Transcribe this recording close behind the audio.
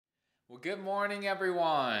Well, good morning,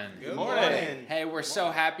 everyone. Good morning. Hey, we're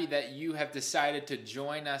so happy that you have decided to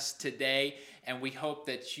join us today, and we hope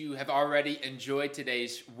that you have already enjoyed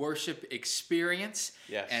today's worship experience.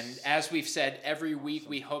 Yes. And as we've said every week,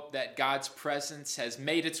 we hope that God's presence has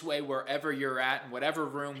made its way wherever you're at, in whatever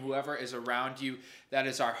room, whoever is around you. That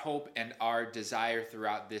is our hope and our desire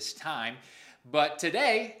throughout this time. But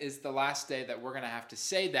today is the last day that we're going to have to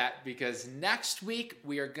say that, because next week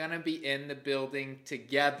we are going to be in the building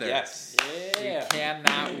together. Yes. Yeah. We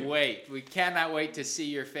cannot wait. We cannot wait to see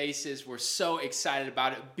your faces. We're so excited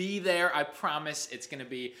about it. Be there. I promise it's going to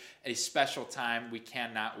be a special time. We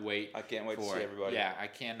cannot wait. I can't wait to see everybody. Yeah, I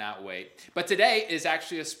cannot wait. But today is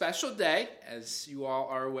actually a special day. As you all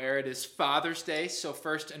are aware, it is Father's Day. So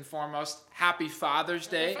first and foremost, happy Father's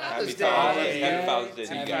Day. Happy Father's Day. Happy Father's Day to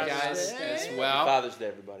to you you guys as well. Happy Father's Day,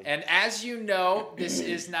 everybody. And as you know, this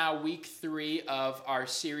is now week 3 of our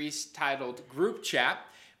series titled Group Chat,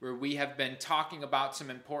 where we have been talking about some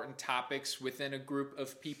important topics within a group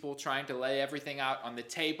of people, trying to lay everything out on the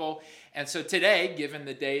table. And so today, given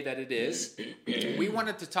the day that it is, we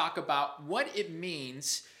wanted to talk about what it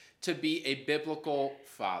means to be a biblical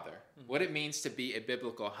father, what it means to be a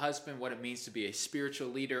biblical husband, what it means to be a spiritual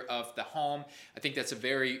leader of the home. I think that's a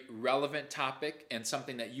very relevant topic and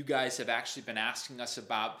something that you guys have actually been asking us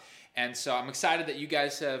about. And so I'm excited that you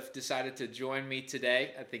guys have decided to join me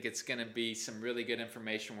today. I think it's going to be some really good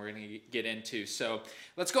information we're going to get into. So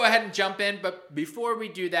let's go ahead and jump in. But before we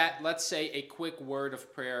do that, let's say a quick word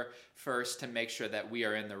of prayer first to make sure that we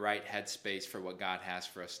are in the right headspace for what God has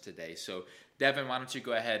for us today. So Devin, why don't you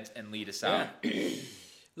go ahead and lead us out?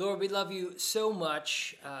 Lord, we love you so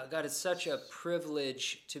much. God, it's such a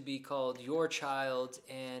privilege to be called your child,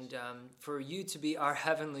 and for you to be our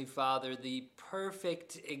Heavenly Father, the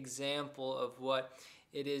perfect example of what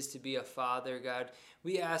it is to be a father, God.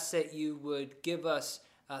 We ask that you would give us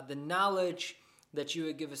the knowledge, that you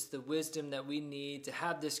would give us the wisdom that we need to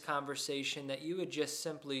have this conversation, that you would just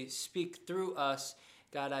simply speak through us.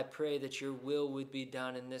 God, I pray that your will would be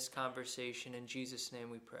done in this conversation. In Jesus' name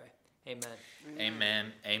we pray. Amen.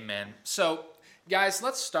 Amen. Amen. So, guys,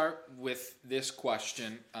 let's start with this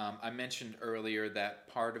question. I mentioned earlier that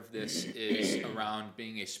part of this is around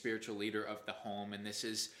being a spiritual leader of the home, and this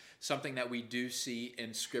is something that we do see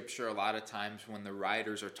in Scripture a lot of times when the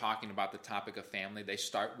writers are talking about the topic of family. They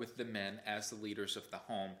start with the men as the leaders of the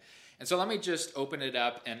home. And so let me just open it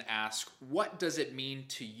up and ask, what does it mean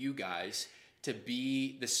to you guys to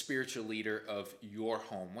be the spiritual leader of your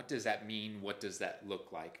home? What does that mean? What does that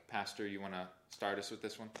look like? Pastor, you want to start us with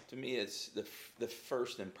this one? To me, it's the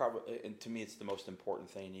first and to me, it's the most important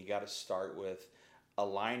thing. You got to start with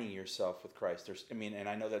aligning yourself with Christ. And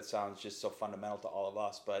I know that sounds just so fundamental to all of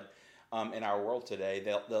us, but in our world today,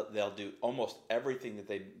 they'll do almost everything that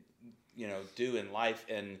they do in life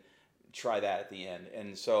and try that at the end.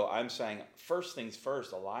 And so I'm saying, first things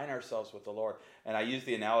first, align ourselves with the Lord. And I use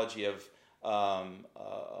the analogy of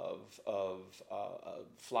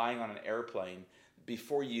flying on an airplane.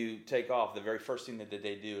 Before you take off, the very first thing that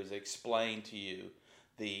they do is explain to you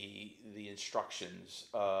the instructions.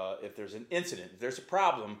 If there's an incident, if there's a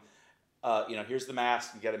problem, here's the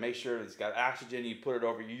mask. You got to make sure it's got oxygen. You put it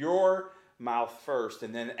over your mouth first,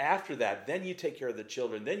 and then after that, then you take care of the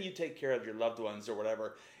children. Then you take care of your loved ones or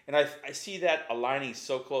whatever. And I see that aligning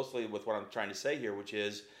so closely with what I'm trying to say here, which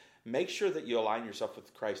is, make sure that you align yourself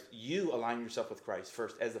with Christ. You align yourself with Christ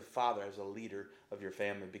first as a father, as a leader of your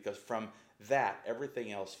family, because from that,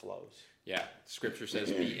 everything else flows. Yeah, Scripture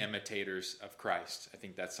says be imitators of Christ. I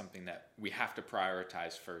think that's something that we have to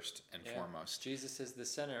prioritize first and foremost. Jesus is the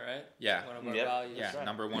center, right? Yeah. One of our values. Yeah, right.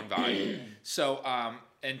 Number one value. So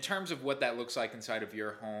in terms of what that looks like inside of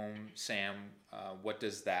your home, Sam, what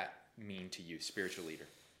does that mean to you, spiritual leader?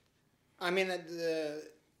 I mean, the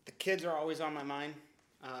kids are always on my mind.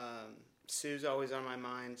 Sue's always on my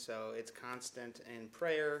mind, so it's constant in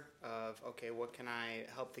prayer of, okay, what can I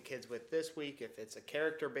help the kids with this week? If it's a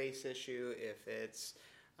character-based issue, if it's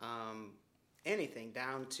anything,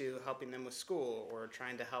 down to helping them with school or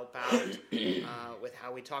trying to help out with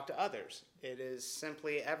how we talk to others. It is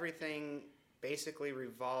simply everything basically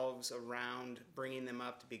revolves around bringing them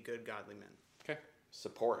up to be good, godly men. Okay.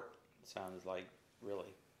 Support, sounds like,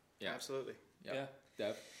 really. Yeah, absolutely. Yep. Yeah.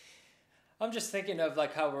 Dev? I'm just thinking of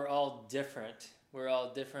like how we're all different. We're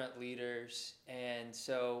all different leaders, and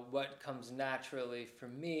so what comes naturally for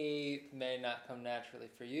me may not come naturally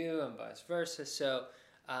for you, and vice versa. So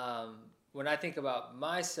when I think about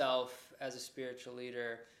myself as a spiritual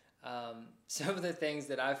leader, some of the things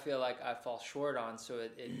that I feel like I fall short on, so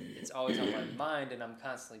it's always on my mind, and I'm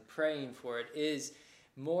constantly praying for it, is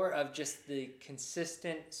more of just the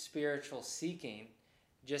consistent spiritual seeking.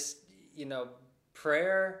 Just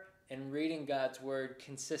prayer and reading God's word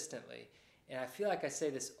consistently. And I feel like I say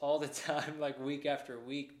this all the time, like week after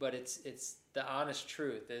week, but it's the honest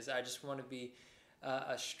truth is I just want to be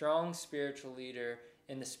a strong spiritual leader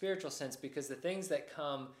in the spiritual sense, because the things that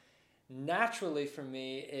come naturally for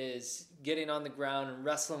me is getting on the ground and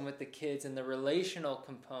wrestling with the kids and the relational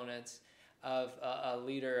components of a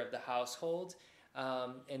leader of the household.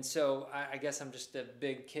 And so I guess I'm just a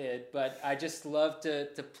big kid, but I just love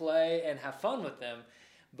to play and have fun with them.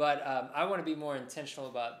 But I want to be more intentional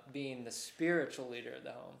about being the spiritual leader of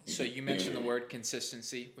the home. So you mentioned the word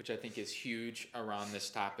consistency, which I think is huge around this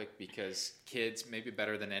topic, because kids, maybe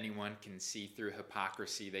better than anyone, can see through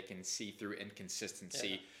hypocrisy. They can see through inconsistency.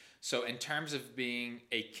 Yeah. So in terms of being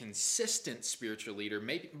a consistent spiritual leader,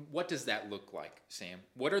 maybe what does that look like, Sam?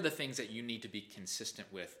 What are the things that you need to be consistent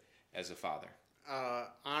with as a father?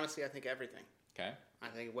 Honestly, I think everything. Okay. I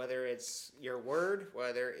think whether it's your word,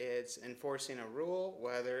 whether it's enforcing a rule,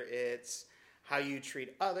 whether it's how you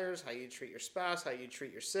treat others, how you treat your spouse, how you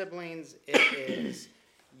treat your siblings, it is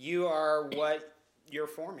you are what you're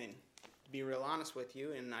forming. To be real honest with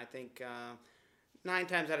you, and I think 9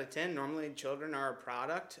 times out of 10, normally children are a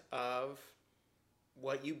product of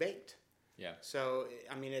what you baked. Yeah. So,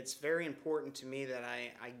 I mean, it's very important to me that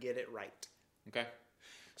I get it right. Okay.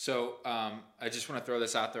 So I just want to throw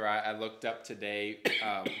this out there. I looked up today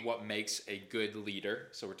what makes a good leader.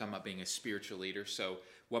 So we're talking about being a spiritual leader. So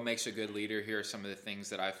what makes a good leader? Here are some of the things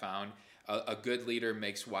that I found. A good leader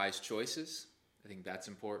makes wise choices. I think that's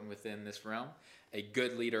important within this realm. A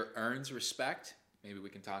good leader earns respect. Maybe we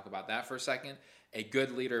can talk about that for a second. A good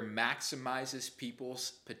leader maximizes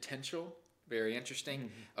people's potential. Very interesting.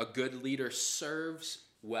 Mm-hmm. A good leader serves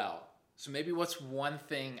well. So maybe what's one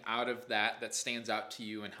thing out of that stands out to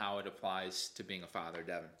you and how it applies to being a father,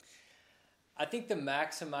 Devin? I think the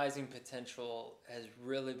maximizing potential has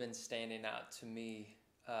really been standing out to me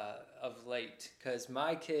of late, because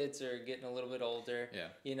my kids are getting a little bit older,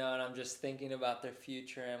 and I'm just thinking about their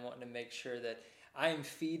future and wanting to make sure that I'm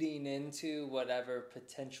feeding into whatever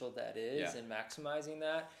potential that is and maximizing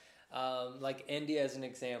that. Like Indy as an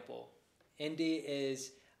example. Indy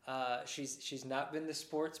is... she's not been the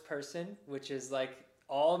sports person, which is like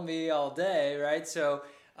all me all day, right? So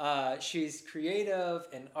she's creative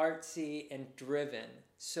and artsy and driven.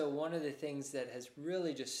 So one of the things that has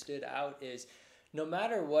really just stood out is no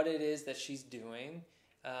matter what it is that she's doing,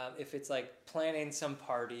 if it's like planning some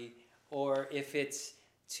party or if it's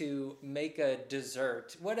to make a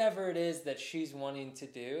dessert, whatever it is that she's wanting to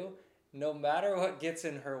do, no matter what gets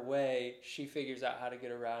in her way, she figures out how to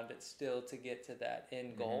get around it still to get to that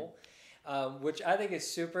end goal, which I think is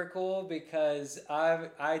super cool, because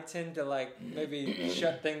I tend to like maybe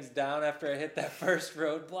shut things down after I hit that first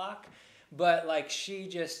roadblock. But like she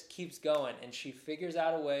just keeps going and she figures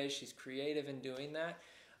out a way. She's creative in doing that.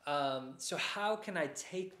 So how can I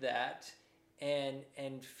take that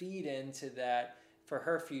and feed into that for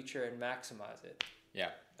her future and maximize it? Yeah,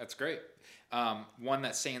 that's great. One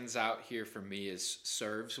that stands out here for me is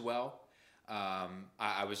serves well.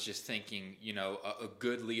 I was just thinking, a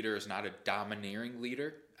good leader is not a domineering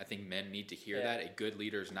leader. I think men need to hear that. A good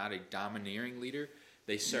leader is not a domineering leader.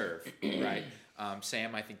 They serve, right?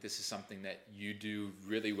 Sam, I think this is something that you do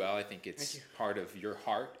really well. I think it's part of your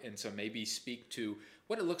heart. And so maybe speak to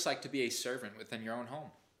what it looks like to be a servant within your own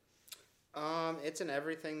home. It's in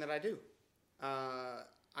everything that I do.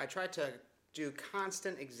 I try to do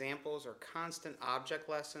constant examples or constant object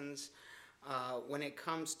lessons when it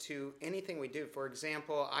comes to anything we do. For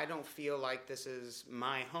example, I don't feel like this is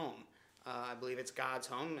my home. I believe it's God's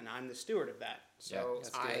home, and I'm the steward of that. So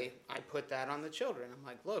I put that on the children. I'm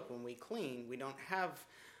like, look, when we clean, we don't have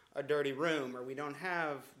a dirty room or we don't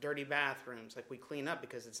have dirty bathrooms. Like, we clean up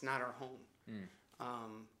because it's not our home.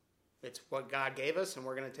 It's what God gave us, and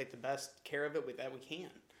we're going to take the best care of it that we can.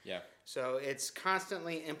 Yeah. So it's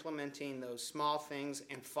constantly implementing those small things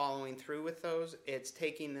and following through with those. It's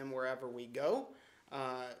taking them wherever we go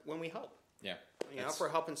when we help. Yeah. If we're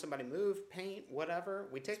helping somebody move, paint, whatever,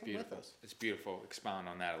 we take them with us. It's beautiful. Expound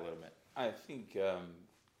on that a little bit. I think,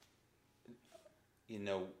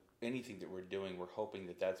 anything that we're doing, we're hoping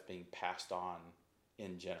that that's being passed on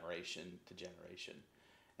in generation to generation.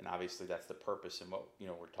 And obviously that's the purpose and what,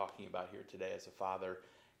 we're talking about here today as a father.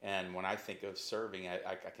 And when I think of serving,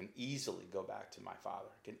 I can easily go back to my father.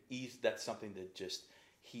 That's something that just,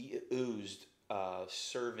 he oozed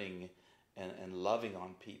serving and loving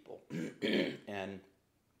on people. And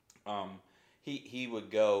he would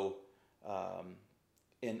go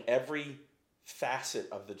in every facet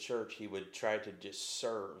of the church, he would try to just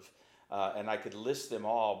serve. And I could list them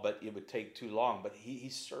all, but it would take too long. But he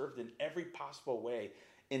served in every possible way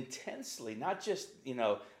intensely, not just,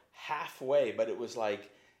 halfway, but it was like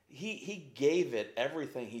he gave it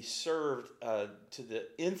everything. He served to the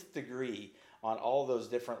nth degree on all those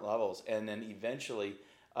different levels. And then eventually,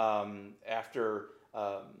 after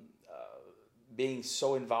being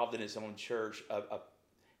so involved in his own church,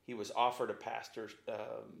 he was offered a pastor's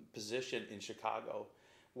position in Chicago.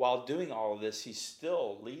 While doing all of this, he's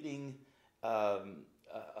still leading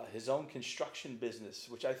his own construction business,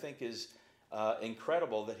 which I think is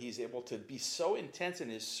incredible, that he's able to be so intense in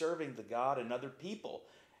his serving the God and other people,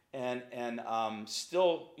 and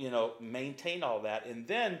still maintain all that. And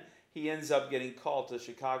then he ends up getting called to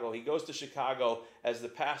Chicago. He goes to Chicago as the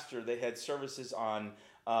pastor. They had services on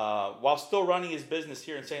while still running his business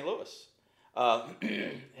here in St. Louis.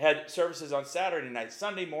 Had services on Saturday night,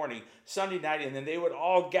 Sunday morning, Sunday night, and then they would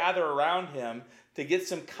all gather around him to get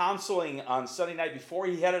some counseling on Sunday night before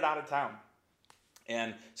he headed out of town.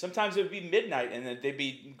 And sometimes it would be midnight, and then they'd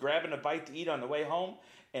be grabbing a bite to eat on the way home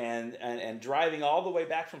and driving all the way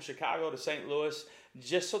back from Chicago to St. Louis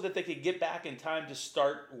just so that they could get back in time to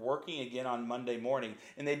start working again on Monday morning.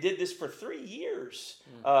 And they did this for 3 years,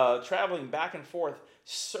 traveling back and forth,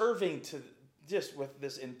 serving to just with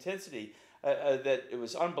this intensity that it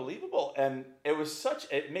was unbelievable. And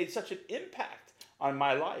it made such an impact on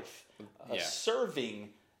my life, serving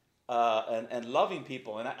and loving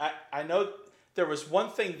people. And I know there was one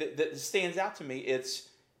thing that stands out to me. It's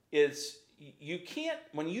you can't,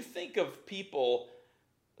 when you think of people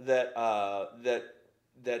that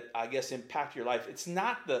I guess impact your life, it's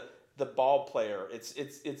not the ball player.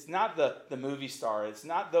 It's not the movie star. It's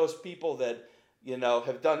not those people that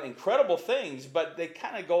have done incredible things, but they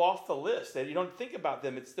kind of go off the list, and you don't think about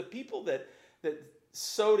them. It's the people that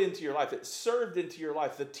sowed into your life, that served into your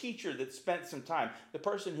life, the teacher that spent some time, the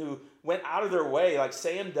person who went out of their way, like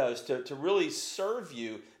Sam does, to really serve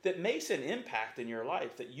you, that makes an impact in your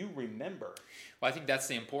life that you remember. Well, I think that's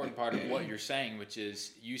the important part of what you're saying, which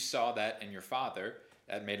is you saw that in your father.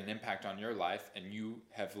 That made an impact on your life, and you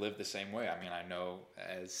have lived the same way. I mean, I know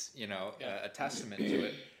as, a testament to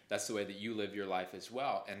it. That's the way that you live your life as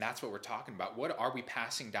well. And that's what we're talking about. What are we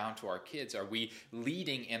passing down to our kids? Are we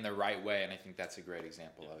leading in the right way? And I think that's a great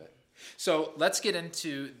example of it. So let's get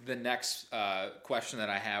into the next question that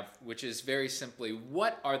I have, which is very simply,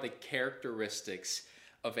 what are the characteristics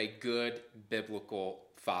of a good biblical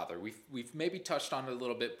father? We've maybe touched on it a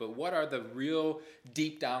little bit, but what are the real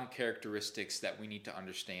deep down characteristics that we need to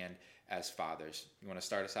understand as fathers? You want to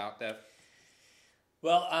start us out, Dev?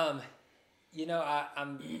 Well, I'm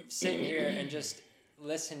sitting here and just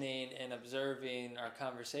listening and observing our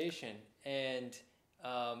conversation, and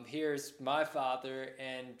here's my father,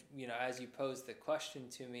 and as you posed the question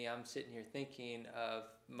to me, I'm sitting here thinking of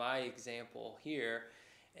my example here,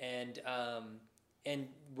 and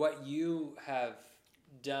what you have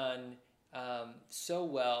done so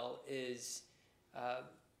well is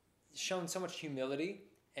shown so much humility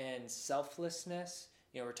and selflessness.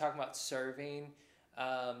 We're talking about serving,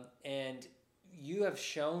 and you have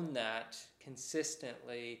shown that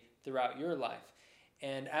consistently throughout your life.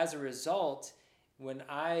 And as a result, when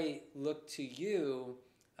I look to you,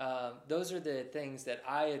 those are the things that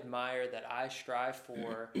I admire, that I strive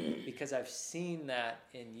for, because I've seen that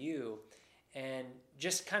in you. And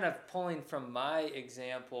just kind of pulling from my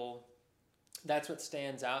example, that's what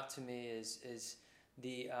stands out to me is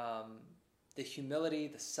the humility,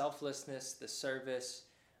 the selflessness, the service.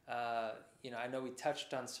 I know we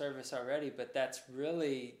touched on service already, but that's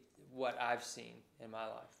really what I've seen in my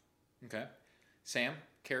life. Okay. Sam,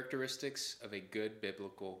 characteristics of a good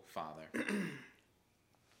biblical father.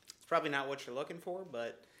 It's probably not what you're looking for,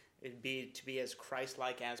 but it'd be to be as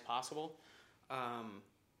Christ-like as possible.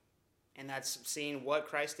 And that's seeing what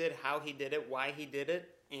Christ did, how he did it, why he did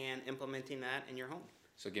it, and implementing that in your home.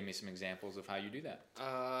 So give me some examples of how you do that.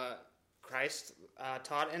 Christ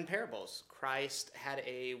taught in parables. Christ had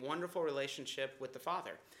a wonderful relationship with the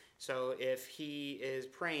Father. So if he is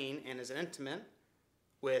praying and is intimate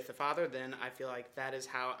with the Father, then I feel like that is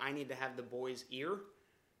how I need to have the boy's ear,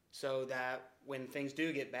 so that when things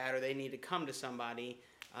do get bad or they need to come to somebody,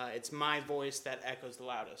 it's my voice that echoes the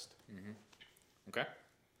loudest. Mm-hmm. Okay.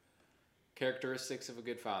 Characteristics of a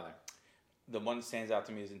good father. The one that stands out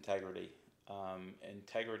to me is integrity.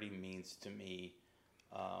 Integrity means to me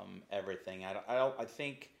everything. I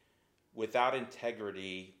think without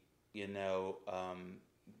integrity,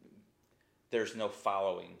 there's no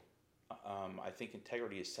following. I think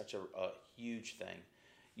integrity is such a huge thing.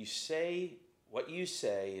 You say what you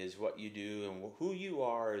say is what you do, and who you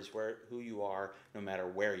are is who you are, no matter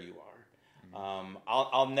where you are. Mm-hmm.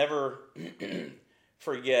 I'll never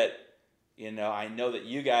forget. I know that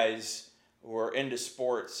you guys were into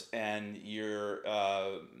sports and you're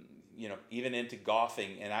even into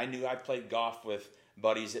golfing, and I knew I played golf with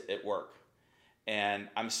buddies at work, and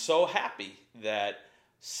I'm so happy that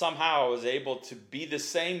somehow I was able to be the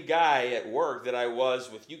same guy at work that I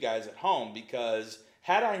was with you guys at home, because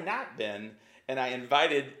had I not been, and I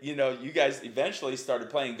invited, you guys eventually started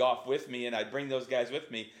playing golf with me, and I'd bring those guys with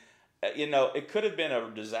me, it could have been a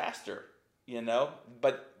disaster,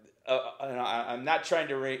 but I'm not trying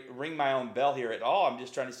to ring my own bell here at all. I'm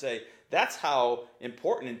just trying to say that's how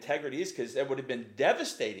important integrity is, because it would have been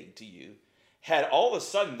devastating to you had all of a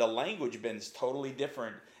sudden the language been totally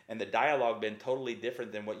different and the dialogue been totally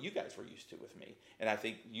different than what you guys were used to with me. And I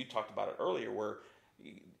think you talked about it earlier, where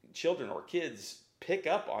children or kids pick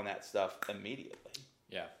up on that stuff immediately.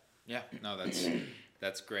 Yeah. No,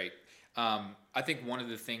 that's great. I think one of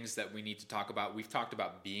the things that we need to talk about, we've talked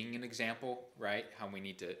about being an example, right? How we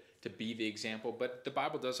need to be the example, but the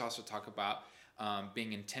Bible does also talk about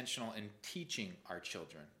being intentional in teaching our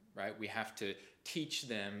children, right? We have to teach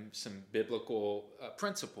them some biblical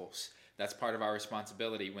principles. That's part of our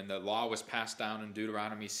responsibility. When the law was passed down in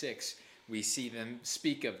Deuteronomy 6, we see them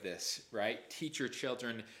speak of this, right? Teach your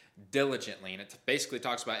children diligently. And it basically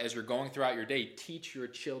talks about, as you're going throughout your day, teach your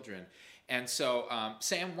children. And so,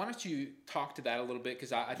 Sam, why don't you talk to that a little bit?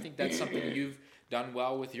 Because I think that's something you've done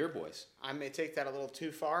well with your boys. I may take that a little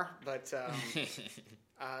too far, but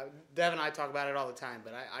Dev and I talk about it all the time.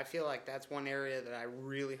 But I feel like that's one area that I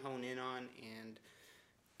really hone in on and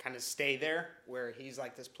kind of stay there, where he's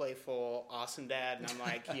like this playful, awesome dad, and I'm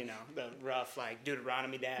like, the rough, like,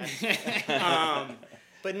 Deuteronomy dad.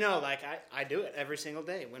 But no, like, I do it every single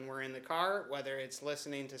day when we're in the car, whether it's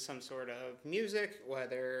listening to some sort of music,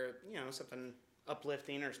 whether, something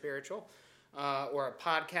uplifting or spiritual, or a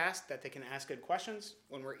podcast that they can ask good questions.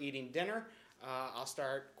 When we're eating dinner, I'll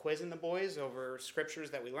start quizzing the boys over scriptures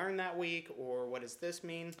that we learned that week, or what does this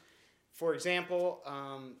mean? For example,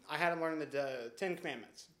 I had them learn the 10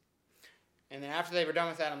 Commandments. And then after they were done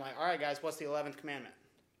with that, I'm like, all right, guys, what's the 11th commandment?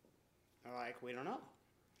 They're like, we don't know.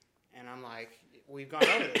 And I'm like, we've gone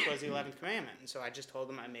over this. What's the 11th commandment? And so I just told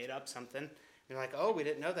them I made up something. They're like, oh, we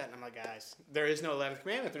didn't know that. And I'm like, guys, there is no 11th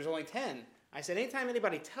commandment. There's only 10. I said, anytime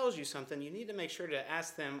anybody tells you something, you need to make sure to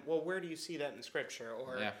ask them, well, where do you see that in Scripture?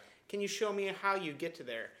 Or can you show me how you get to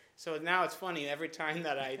there? So now it's funny, every time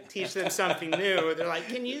that I teach them something new, they're like,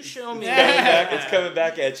 can you show me? It's coming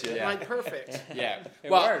back at you. I'm like, perfect. Yeah.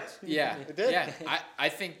 It worked. Yeah. It did. Yeah. I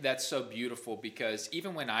think that's so beautiful, because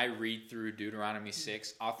even when I read through Deuteronomy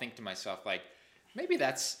 6, I'll think to myself, like, maybe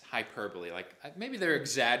that's hyperbole. Like, maybe they're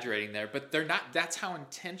exaggerating there, but they're not. That's how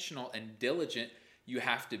intentional and diligent you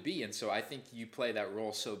have to be. And so I think you play that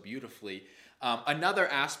role so beautifully. Another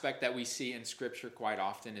aspect that we see in Scripture quite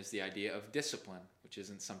often is the idea of discipline, which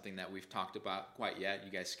isn't something that we've talked about quite yet.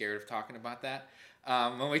 You guys scared of talking about that?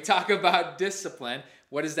 When we talk about discipline,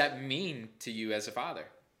 what does that mean to you as a father?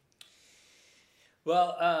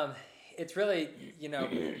 Well, it's really,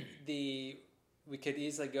 we could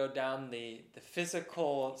easily go down the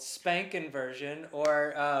physical spanking version,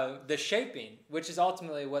 or the shaping, which is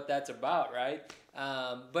ultimately what that's about, right?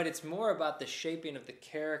 But it's more about the shaping of the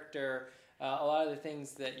character. A lot of the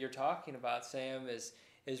things that you're talking about, Sam, is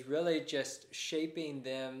really just shaping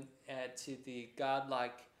them to the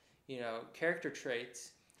godlike, character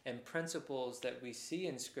traits and principles that we see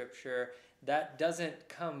in Scripture. That doesn't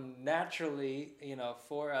come naturally,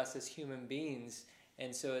 for us as human beings.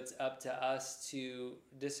 And so it's up to us to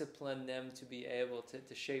discipline them to be able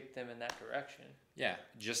to shape them in that direction. Yeah,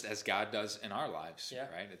 just as God does in our lives, yeah.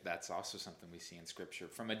 Right? That's also something we see in Scripture.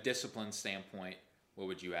 From a discipline standpoint, what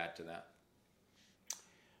would you add to that?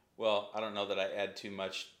 Well, I don't know that I add too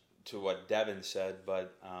much to what Devin said,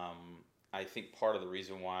 but I think part of the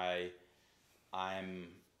reason why I'm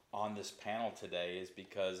on this panel today is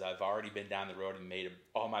because I've already been down the road and made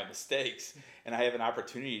all my mistakes, and I have an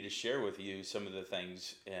opportunity to share with you some of the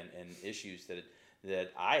things and issues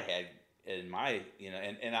that I had in my,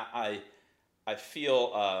 and I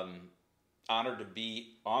feel honored to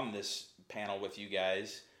be on this panel with you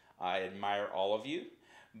guys. I admire all of you.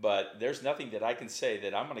 But there's nothing that I can say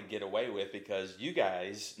that I'm going to get away with, because you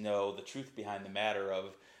guys know the truth behind the matter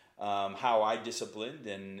of how I disciplined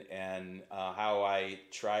and how I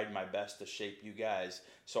tried my best to shape you guys.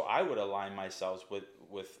 So I would align myself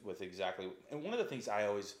with exactly. And one of the things I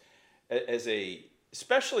always,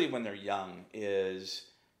 especially when they're young, is,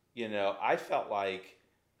 I felt like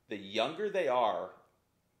the younger they are,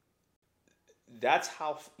 that's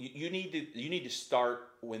how you need to start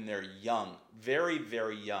when they're young, very,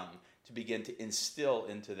 very young, to begin to instill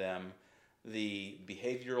into them the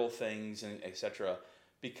behavioral things and etc.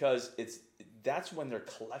 because that's when they're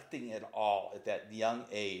collecting it all at that young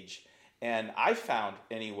age. And I found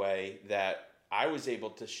anyway that I was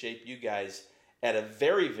able to shape you guys at a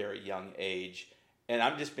very, very young age. And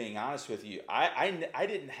I'm just being honest with you. I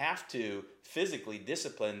didn't have to physically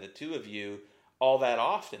discipline the two of you all that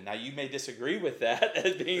often. Now you may disagree with that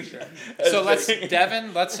as being. So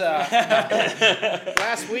Devin, let's.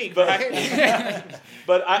 Last week, right?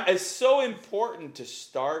 But it's so important to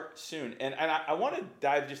start soon, and I want to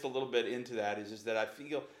dive just a little bit into that. Is that I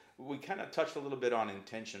feel we kind of touched a little bit on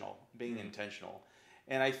being intentional,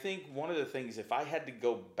 and I think one of the things, if I had to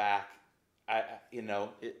go back, I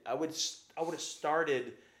would have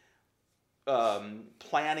started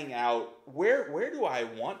planning out where do I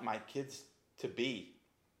want my kids to be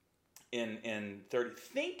in 30.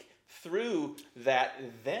 Think through that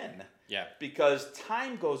then. Yeah. Because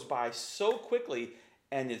time goes by so quickly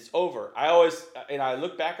and it's over. I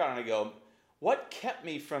look back on it and I go, what kept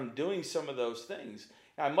me from doing some of those things?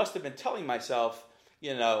 And I must have been telling myself,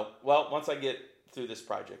 well, once I get through this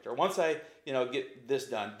project, or once I, get this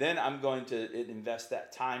done, then I'm going to invest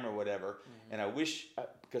that time or whatever. Mm-hmm. And I wish,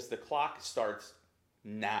 because the clock starts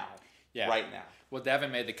now. Yeah. Right now. Well,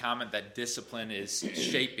 Devin made the comment that discipline is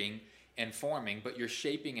shaping and forming, but you're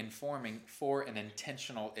shaping and forming for an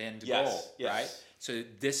intentional end goal, right? So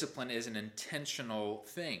discipline is an intentional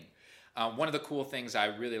thing. One of the cool things I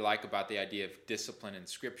really like about the idea of discipline in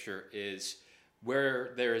Scripture is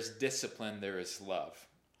where there is discipline, there is love.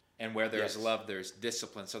 And where there's love, there's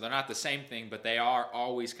discipline. So they're not the same thing, but they are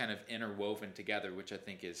always kind of interwoven together, which I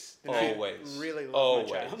think is always. Really love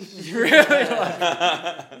my child. Really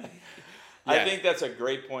love I think that's a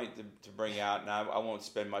great point to bring out, and I won't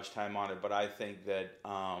spend much time on it, but I think that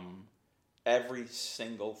every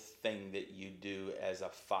single thing that you do as a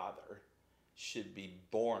father should be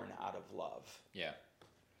born out of love. Yeah.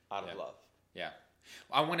 Out of love. Yeah.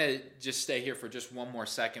 I want to just stay here for just one more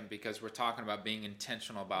second because we're talking about being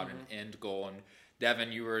intentional about an end goal. And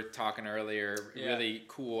Devin, you were talking earlier, really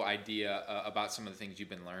cool idea about some of the things you've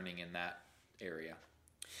been learning in that area.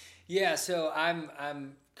 Yeah, so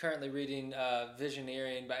I'm currently reading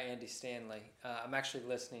Visioneering by Andy Stanley. I'm actually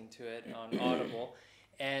listening to it on Audible.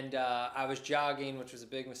 And I was jogging, which was a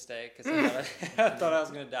big mistake because I thought I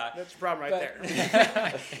was going to die. That's the problem there.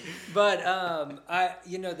 But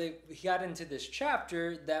he got into this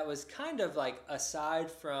chapter that was kind of like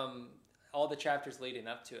aside from all the chapters leading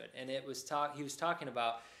up to it, and it was he was talking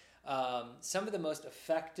about some of the most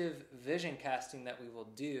effective vision casting that we will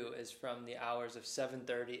do is from the hours of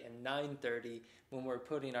 7:30 and 9:30 when we're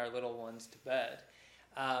putting our little ones to bed,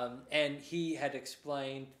 and he had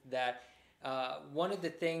explained that. One of the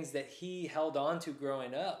things that he held on to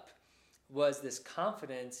growing up was this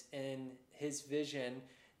confidence in his vision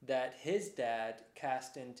that his dad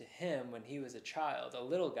cast into him when he was a child, a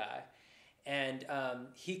little guy. And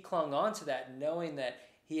he clung on to that knowing that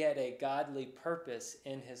he had a godly purpose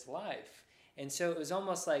in his life. And so it was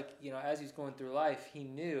almost like, as he's going through life, he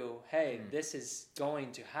knew, hey, this is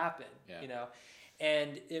going to happen,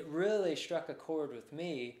 And it really struck a chord with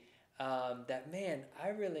me. That, man, I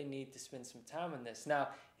really need to spend some time on this. Now,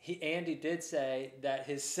 Andy did say that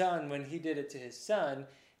his son, when he did it to his son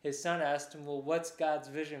asked him, well, what's God's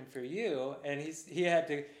vision for you? And he had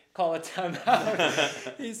to call a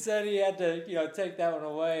timeout. He said he had to, take that one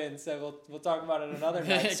away and said, we'll talk about it another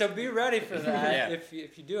night. So be ready for that if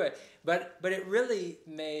you do it. But it really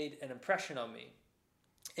made an impression on me.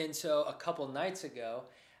 And so a couple nights ago,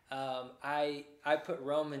 I put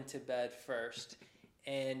Roman to bed first.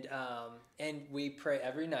 And we pray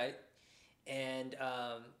every night, and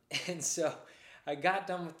so I got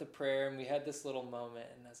done with the prayer, and we had this little moment,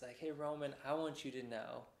 and I was like, hey, Roman, I want you to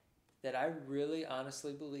know that I really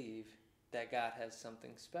honestly believe that God has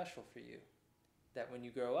something special for you, that when you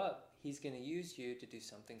grow up, he's going to use you to do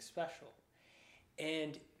something special.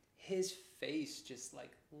 And his face just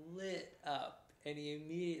lit up, and he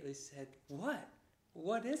immediately said,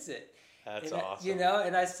 what is it? That's awesome.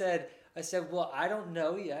 And I said, well, I don't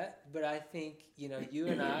know yet, but I think, you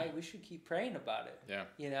and we should keep praying about it.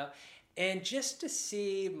 Yeah. And just to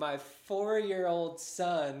see my 4-year-old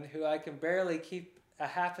son, who I can barely keep a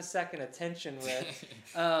half a second attention with,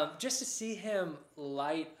 just to see him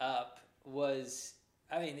light up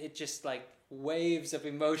it just waves of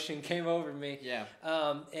emotion came over me. Yeah.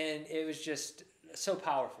 And it was just so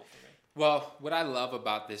powerful for me. Well, what I love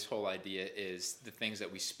about this whole idea is the things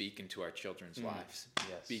that we speak into our children's lives.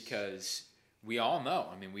 Yes. Because we all know.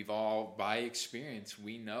 I mean, we've all, by experience,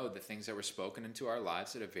 we know the things that were spoken into our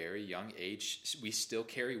lives at a very young age, we still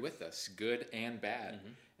carry with us, good and bad.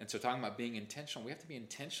 Mm-hmm. And so talking about being intentional, we have to be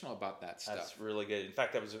intentional about that stuff. That's really good. In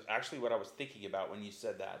fact, that was actually what I was thinking about when you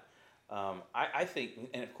said that. I think,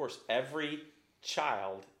 and of course, every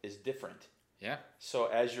child is different. Yeah. So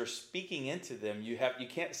as you're speaking into them, you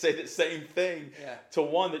can't say the same thing to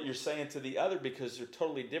one that you're saying to the other because they're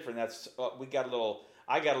totally different. That's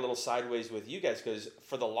I got a little sideways with you guys because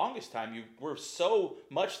for the longest time you were so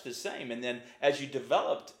much the same, and then as you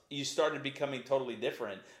developed, you started becoming totally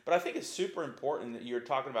different. But I think it's super important that you're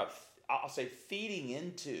talking about, I'll say, feeding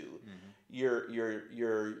into your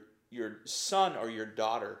son or your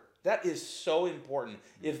daughter. That is so important.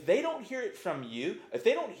 If they don't hear it from you, if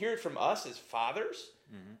they don't hear it from us as fathers,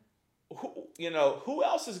 who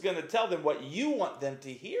else is going to tell them what you want them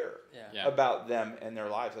to hear about them and their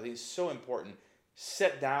lives? I think it's so important.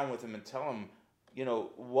 Sit down with them and tell them,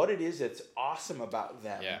 what it is that's awesome about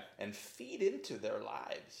them and feed into their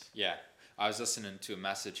lives. Yeah. I was listening to a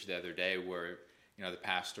message the other day where, the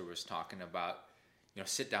pastor was talking about,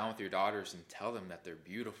 sit down with your daughters and tell them that they're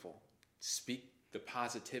beautiful. Speak the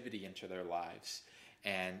positivity into their lives.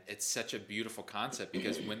 And it's such a beautiful concept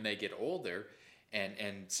because when they get older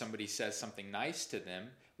and somebody says something nice to them,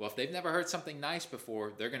 well, if they've never heard something nice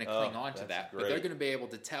before, they're going to cling on to that. Great. But they're going to be able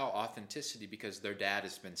to tell authenticity because their dad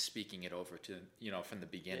has been speaking it over to them, from the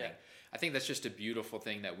beginning. Yeah. I think that's just a beautiful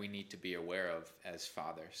thing that we need to be aware of as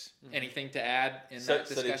fathers. Mm-hmm. Anything to add in that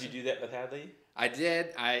discussion? So did you do that with Hadley? I did.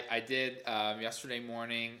 I did. Yesterday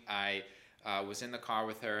morning, I was in the car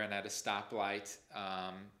with her, and at a stoplight,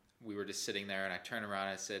 we were just sitting there, and I turned around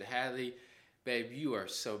and I said, Hadley, babe, you are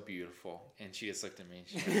so beautiful. And she just looked at me and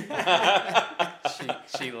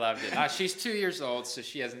she loved it. She's 2 years old, so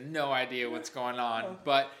she has no idea what's going on.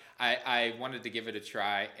 But I wanted to give it a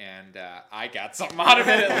try, and I got something out of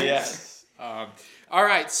it at least. Yes. All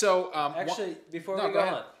right, so... actually, before we go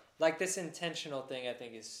on, like this intentional thing I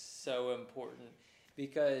think is so important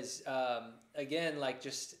because, again, like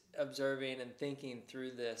just observing and thinking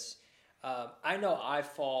through this, I know I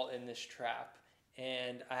fall in this trap.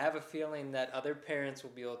 And I have a feeling that other parents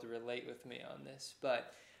will be able to relate with me on this.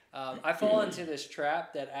 But I fall into this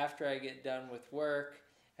trap that after I get done with work,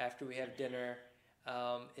 after we have dinner,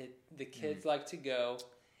 the kids like to go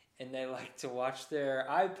and they like to watch their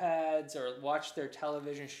iPads or watch their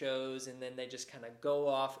television shows, and then they just kind of go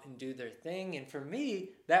off and do their thing. And for me,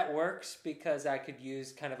 that works because I could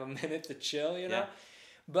use kind of a minute to chill, know?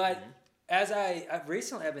 But as I've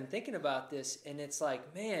recently been thinking about this, and it's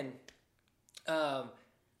like, man...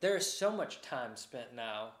 there's so much time spent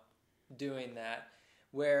now doing that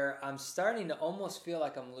where I'm starting to almost feel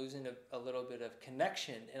like I'm losing a little bit of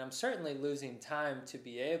connection, and I'm certainly losing time to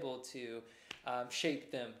be able to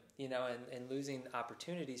shape them, and losing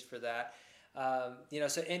opportunities for that.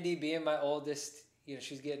 So Indy being my oldest,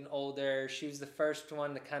 she's getting older. She was the first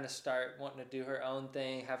one to kind of start wanting to do her own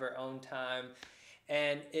thing, have her own time.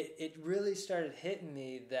 And it really started hitting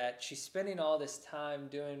me that she's spending all this time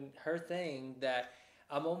doing her thing that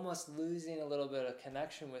I'm almost losing a little bit of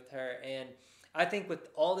connection with her. And I think with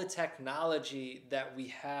all the technology that we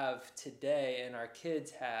have today and our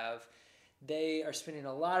kids have, they are spending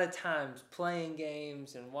a lot of time playing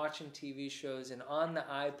games and watching TV shows and on the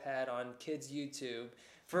iPad on kids' YouTube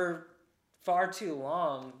for far too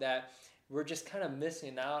long that we're just kind of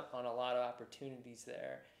missing out on a lot of opportunities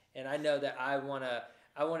there. And I know that I want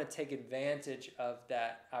to take advantage of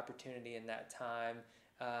that opportunity in that time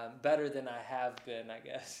better than I have been, I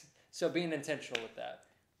guess. So being intentional with that.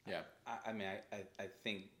 Yeah. I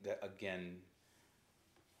think that, again,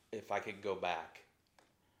 if I could go back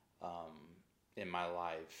in my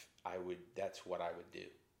life, that's what I would do.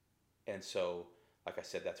 And so, like I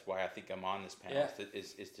said, that's why I think I'm on this panel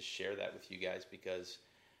is to share that with you guys because,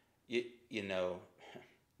 you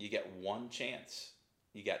get one chance.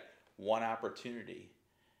 You got one opportunity.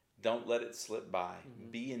 Don't let it slip by.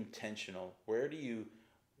 Mm-hmm. Be intentional. Where do you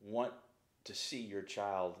want to see your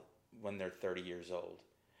child when they're 30 years old?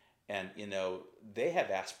 And, they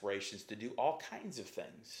have aspirations to do all kinds of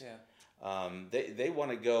things. Yeah. They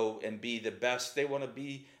want to go and be the best. They want to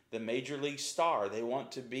be the major league star. They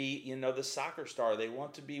want to be, the soccer star. They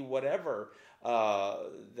want to be whatever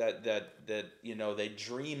that they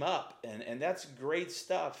dream up. And that's great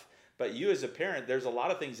stuff. But you as a parent, there's a lot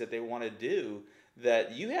of things that they want to do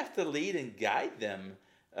that you have to lead and guide them.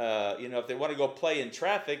 If they want to go play in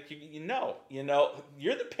traffic,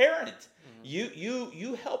 you're the parent. Mm-hmm.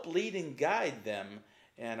 You help lead and guide them.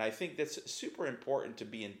 And I think that's super important to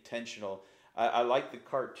be intentional. I like the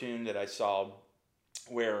cartoon that I saw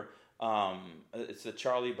where It's the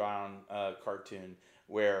Charlie Brown cartoon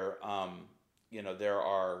where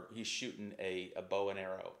he's shooting a bow and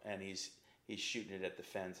arrow, and he's shooting it at the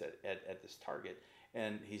fence at this target,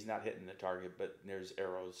 and he's not hitting the target, but there's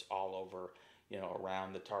arrows all over,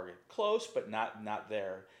 around the target, close but not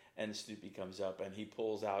there. And Snoopy comes up and he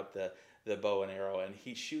pulls out the bow and arrow, and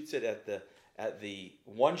he shoots it at the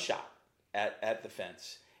one shot at the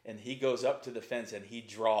fence. And he goes up to the fence and he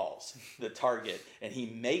draws the target, and he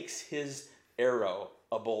makes his arrow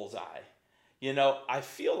a bullseye. I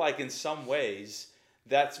feel like in some ways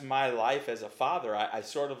that's my life as a father. I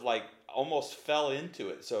sort of like almost fell into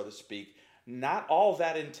it, so to speak. Not all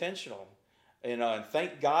that intentional, and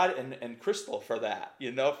thank God and Crystal for that,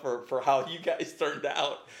 for how you guys turned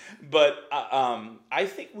out. But I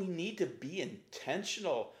think we need to be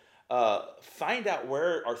intentional. Find out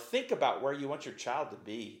or think about where you want your child to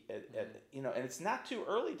be, and it's not too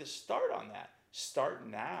early to start on that. Start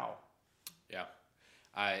now. Yeah,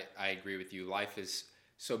 I agree with you. Life is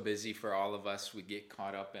so busy for all of us. We get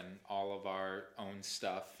caught up in all of our own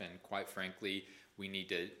stuff, and quite frankly, we need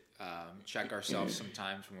to check ourselves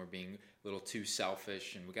sometimes when we're being a little too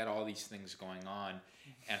selfish, and we got all these things going on.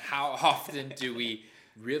 And how often do we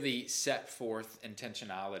really set forth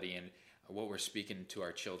intentionality and what we're speaking to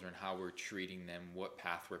our children, how we're treating them, what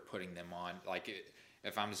path we're putting them on?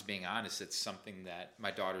 If I'm just being honest, it's something that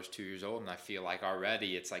my daughter's 2 years old, and I feel like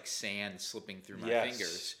already it's like sand slipping through my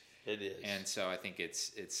fingers. It is. And so I think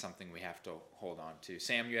it's something we have to hold on to.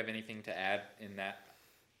 Sam, you have anything to add in that?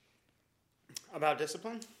 About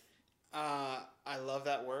discipline? I love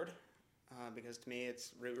that word because to me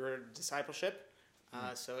it's discipleship.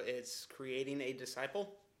 So it's creating a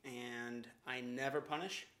disciple, and I never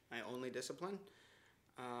punish. I only discipline.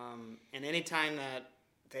 And anytime that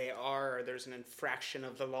there's an infraction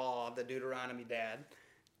of the law of the Deuteronomy dad,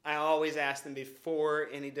 I always ask them before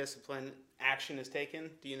any discipline action is taken,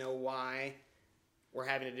 do you know why we're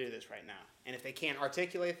having to do this right now? And if they can't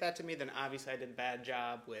articulate that to me, then obviously I did a bad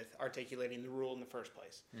job with articulating the rule in the first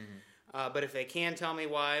place. Mm-hmm. But if they can tell me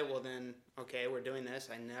why, well then, okay, we're doing this.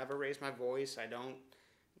 I never raise my voice. I don't,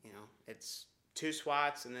 it's 2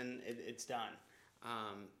 swats and then it's done.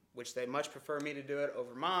 Which they much prefer me to do it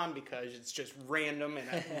over mom because it's just random and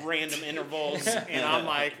at random intervals. And I'm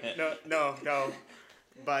like, no.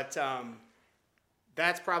 But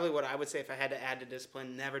that's probably what I would say if I had to add to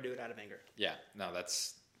discipline. Never do it out of anger. Yeah, no,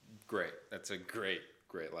 that's great. That's a great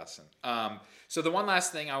lesson. So the one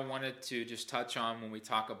last thing I wanted to just touch on when we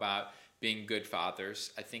talk about being good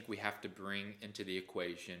fathers, I think we have to bring into the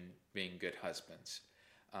equation being good husbands.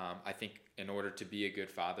 I think in order to be a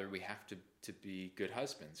good father, we have to be good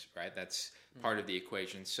husbands, right? That's part of the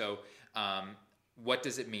equation. So what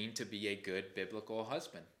does it mean to be a good biblical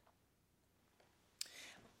husband?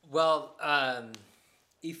 Well,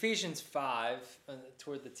 Ephesians 5,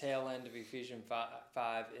 toward the tail end of Ephesians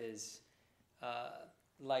 5 is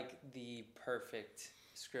like the perfect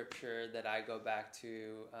scripture that I go back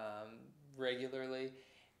to regularly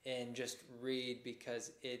and just read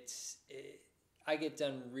because I get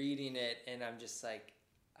done reading it and I'm just like,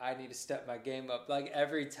 I need to step my game up like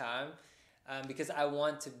every time because I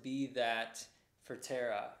want to be that for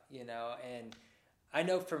Tara, and I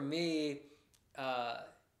know for me,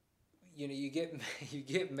 you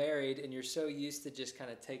get married and you're so used to just kind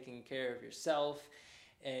of taking care of yourself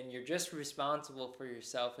and you're just responsible for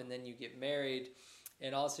yourself, and then you get married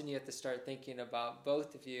and all of a sudden you have to start thinking about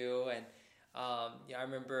both of you. And I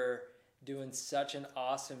remember doing such an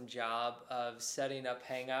awesome job of setting up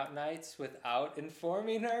hangout nights without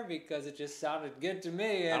informing her because it just sounded good to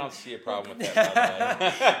me. And I don't see a problem with that,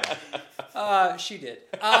 by the way. She did.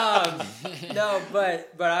 No,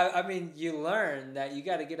 but I mean, you learn that you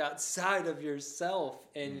got to get outside of yourself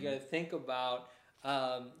and you got to think about,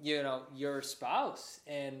 your spouse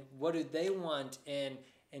and what do they want and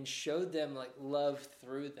show them like love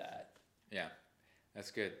through that. Yeah,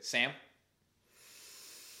 that's good. Sam?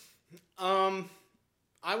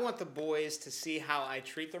 I want the boys to see how I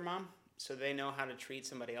treat their mom so they know how to treat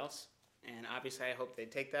somebody else. And obviously I hope they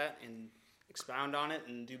take that and expound on it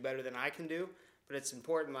and do better than I can do. But it's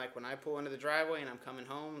important, like when I pull into the driveway and I'm coming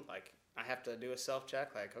home, like I have to do a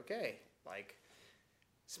self-check, like, okay, like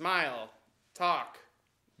smile, talk,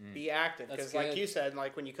 be active. Because like you said,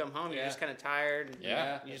 like when you come home, you're just kind of tired.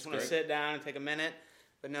 And you just want to sit down and take a minute.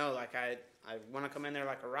 But no, like I want to come in there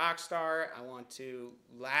like a rock star. I want to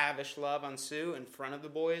lavish love on Sue in front of the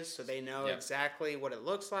boys so they know exactly what it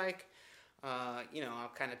looks like. I'll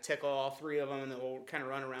kind of tickle all 3 of them and they'll kind of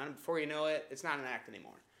run around. And before you know it, it's not an act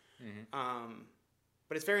anymore. Mm-hmm.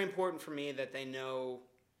 But it's very important for me that they know,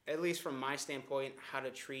 at least from my standpoint, how to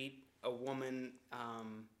treat a woman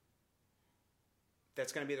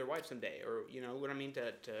that's going to be their wife someday, or you know what I mean,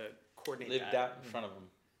 to coordinate Lived that. out in front of them.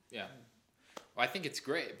 Yeah. Well, I think it's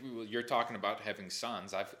great. You're talking about having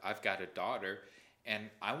sons. I've got a daughter, and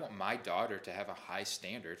I want my daughter to have a high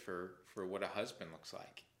standard for what a husband looks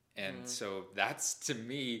like. And so that's, to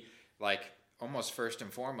me, like almost first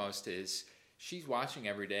and foremost is she's watching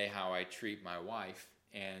every day how I treat my wife,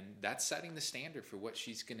 and that's setting the standard for what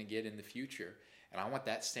she's going to get in the future. And I want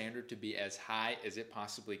that standard to be as high as it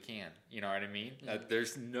possibly can. You know what I mean?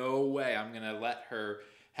 There's no way I'm going to let her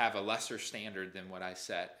have a lesser standard than what I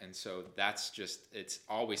set. And so that's just, it's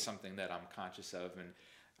always something that I'm conscious of, and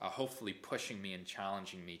hopefully pushing me and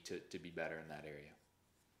challenging me to be better in that area.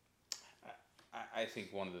 I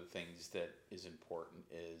think one of the things that is important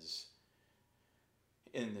is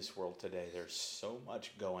in this world today, there's so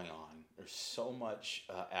much going on. There's so much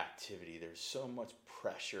activity. There's so much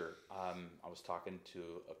pressure. I was talking to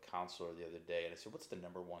a counselor the other day, and I said, what's the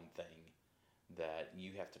number one thing that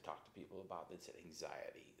you have to talk to people about? That's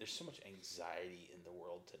anxiety. There's so much anxiety in the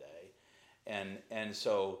world today. And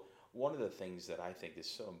so one of the things that I think is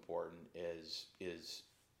so important is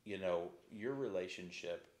you know, your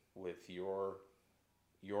relationship with your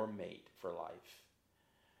mate for life.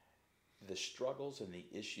 The struggles and the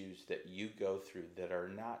issues that you go through that are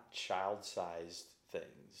not child-sized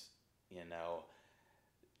things, you know,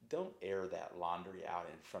 don't air that laundry out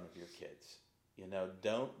in front of your kids. You know,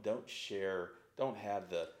 don't share, don't have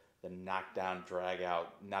the knockdown, drag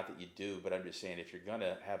out, not that you do, but I'm just saying if you're going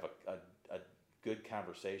to have a good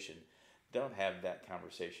conversation, don't have that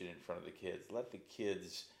conversation in front of the kids. Let the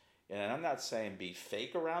kids, and I'm not saying be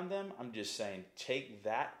fake around them, I'm just saying take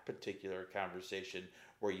that particular conversation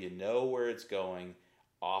where you know where it's going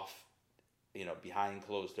off, you know, behind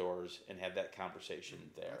closed doors, and have that conversation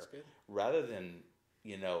there. That's good. Rather than,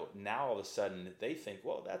 you know, now all of a sudden they think,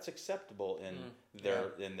 well, that's acceptable in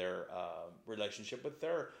their relationship with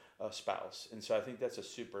their spouse. And so I think that's a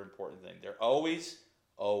super important thing. They're always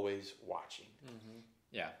watching. Mm-hmm.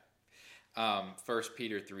 Yeah. 1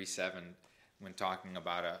 Peter 3:7, when talking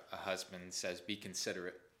about a husband, says, be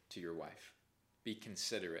considerate to your wife. Be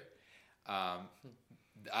considerate.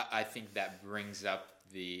 I think that brings up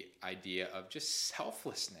the idea of just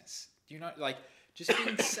selflessness. You know, like just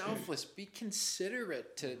being selfless. Be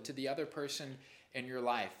considerate to the other person in your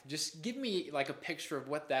life. Just give me like a picture of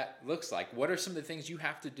what that looks like. What are some of the things you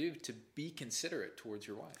have to do to be considerate towards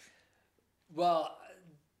your wife? Well,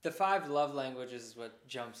 the 5 love languages is what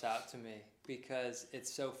jumps out to me, because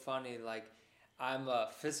it's so funny. Like, I'm a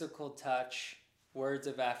physical touch, words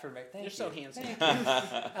of affirmation. You're so handsome.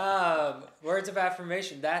 Words of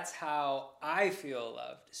affirmation. That's how I feel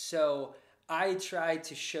loved. So I try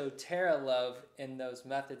to show Tara love in those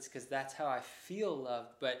methods because that's how I feel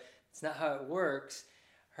loved, but it's not how it works.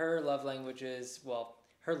 Her love language is,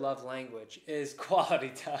 quality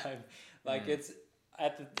time. Like it's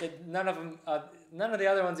none of the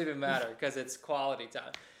other ones even matter because it's quality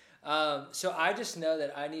time. So I just know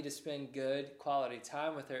that I need to spend good quality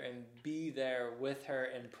time with her and be there with her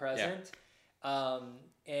and present,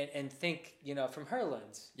 and think, you know, from her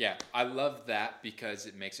lens. Yeah, I love that because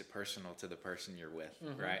it makes it personal to the person you're with,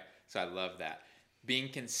 right? So I love that. Being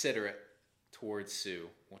considerate towards Sue,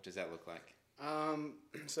 what does that look like?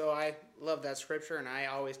 So I love that scripture, and I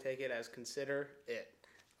always take it as consider it.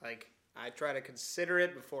 Like, I try to consider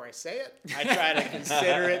it before I say it. I try to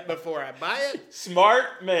consider it before I buy it.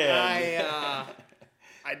 Smart man.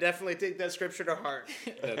 I definitely take that scripture to heart.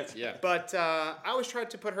 But I always try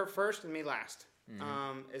to put her first and me last.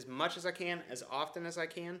 As much as I can, as often as I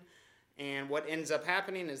can. And what ends up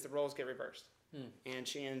happening is the roles get reversed. And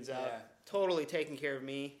she ends up totally taking care of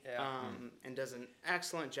me, and does an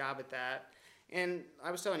excellent job at that. And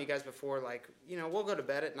I was telling you guys before, like, you know, we'll go to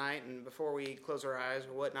bed at night, and before we close our eyes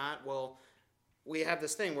or whatnot, we have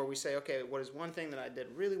this thing where we say, okay, what is one thing that I did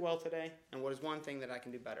really well today, and what is one thing that I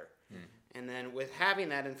can do better? And then with having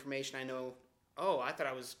that information, I know, I thought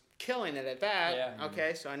I was killing it at that. Yeah.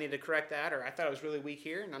 Okay, so I need to correct that, or I thought I was really weak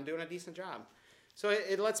here, and I'm doing a decent job. So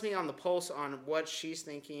it lets me on the pulse on what she's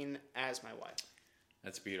thinking as my wife.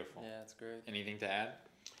 That's beautiful. Yeah, that's great. Anything to add?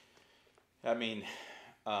 I mean,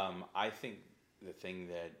 I think the thing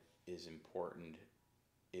that is important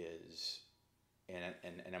is, and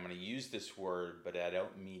I'm going to use this word, but I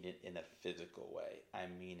don't mean it in a physical way. I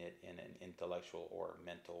mean it in an intellectual or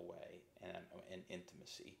mental way, and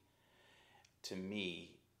intimacy. To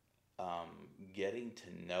me, getting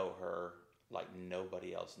to know her like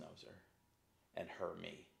nobody else knows her, and her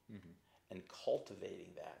me, and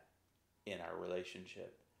cultivating that in our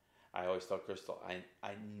relationship. I always tell Crystal,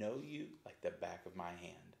 I know you like the back of my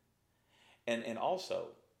hand. And also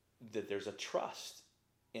that there's a trust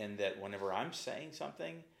in that whenever I'm saying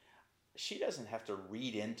something, she doesn't have to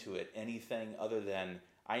read into it anything other than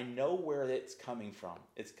I know where it's coming from.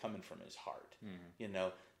 It's coming from his heart. You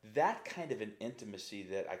know, that kind of an intimacy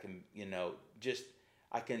that I can, you know, just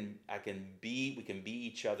we can be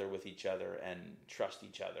each other with each other and trust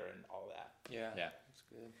each other and all that. Yeah. That's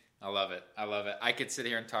good. I love it. I could sit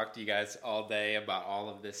here and talk to you guys all day about all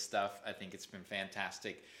of this stuff. I think it's been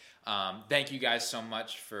fantastic. Thank you guys so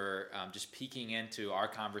much for just peeking into our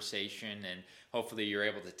conversation, and hopefully you're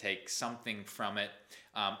able to take something from it.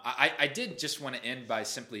 I did just want to end by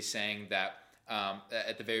simply saying that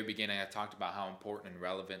at the very beginning I talked about how important and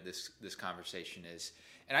relevant this conversation is.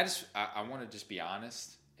 And I want to just be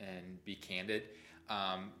honest and be candid.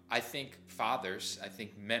 I think fathers, I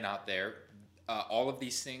think men out there, all of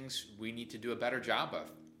these things we need to do a better job of.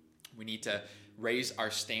 We need to raise our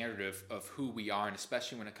standard of who we are, and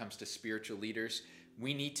especially when it comes to spiritual leaders,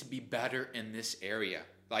 we need to be better in this area.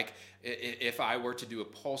 Like, if I were to do a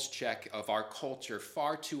pulse check of our culture,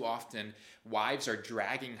 far too often wives are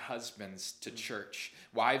dragging husbands to church.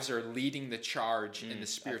 Wives are leading the charge in the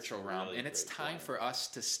spiritual realm, really and it's great time point. for us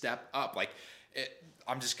to step up.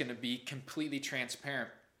 I'm just going to be completely transparent.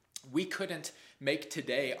 We couldn't make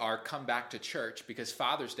today our comeback to church because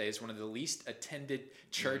Father's Day is one of the least attended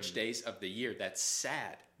church days of the year. That's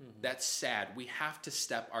sad. That's sad. We have to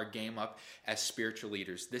step our game up as spiritual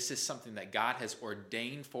leaders. This is something that God has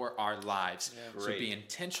ordained for our lives. So Great. be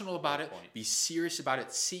intentional about Great it. point. Be serious about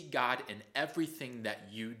it. Seek God in everything that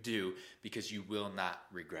you do because you will not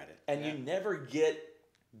regret it. And you never get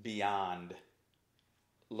beyond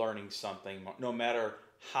learning something, no matter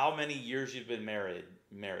how many years you've been married.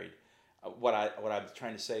 What I'm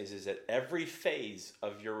trying to say is that every phase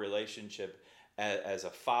of your relationship as a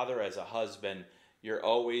father, as a husband, you're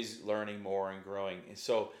always learning more and growing. And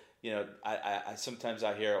so, you know, I sometimes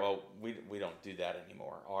I hear, well, we don't do that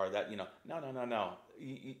anymore, or that, you know, no.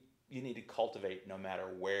 You need to cultivate no matter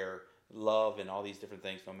where, love and all these different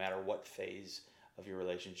things, no matter what phase of your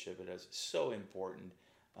relationship it is. So important.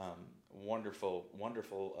 Wonderful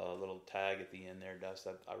little tag at the end there, Dust.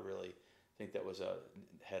 I really think that was a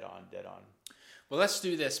dead on. Well, let's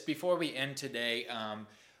do this. Before we end today,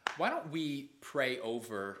 why don't we pray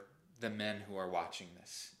over the men who are watching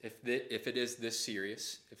this? If it is this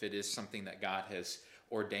serious, if it is something that God has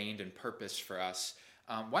ordained and purposed for us,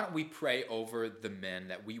 why don't we pray over the men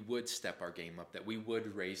that we would step our game up, that we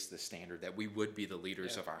would raise the standard, that we would be the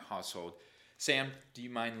leaders of our household. Sam, do you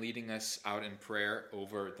mind leading us out in prayer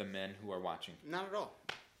over the men who are watching? Not at all.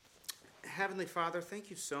 Heavenly Father,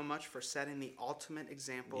 thank you so much for setting the ultimate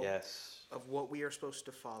example of what we are supposed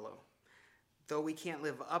to follow. Though we can't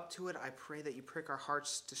live up to it, I pray that you prick our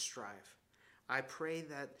hearts to strive. I pray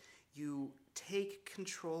that you take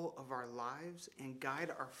control of our lives and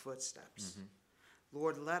guide our footsteps.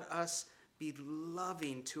 Lord, let us be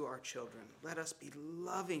loving to our children. Let us be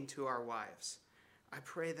loving to our wives. I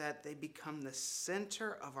pray that they become the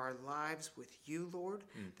center of our lives with you, Lord,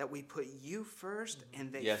 that we put you first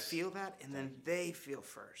and they feel that, and then they feel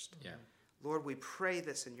first. Yeah. Lord, we pray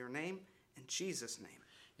this in your name, in Jesus' name.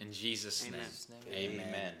 In Jesus' Amen. name.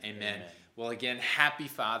 Amen. Amen. Well, again, happy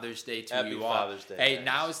Father's Day to Happy you all. Father's Day, Hey, guys.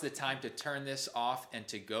 now is the time to turn this off and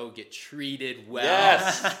to go get treated well.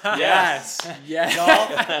 Yes.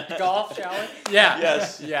 Golf, shall we? Yeah.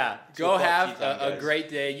 Yes. Yeah. Go Football have tea time, a guys. great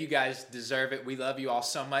day. You guys deserve it. We love you all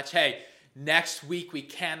so much. Hey, next week we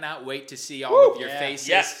cannot wait to see all of your faces.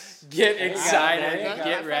 Yes. Get There you go. excited. There you go.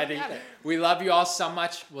 Get ready. Got it. We love you all so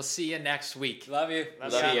much. We'll see you next week. Love you.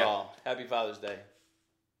 Love See you ya. all. Happy Father's Day.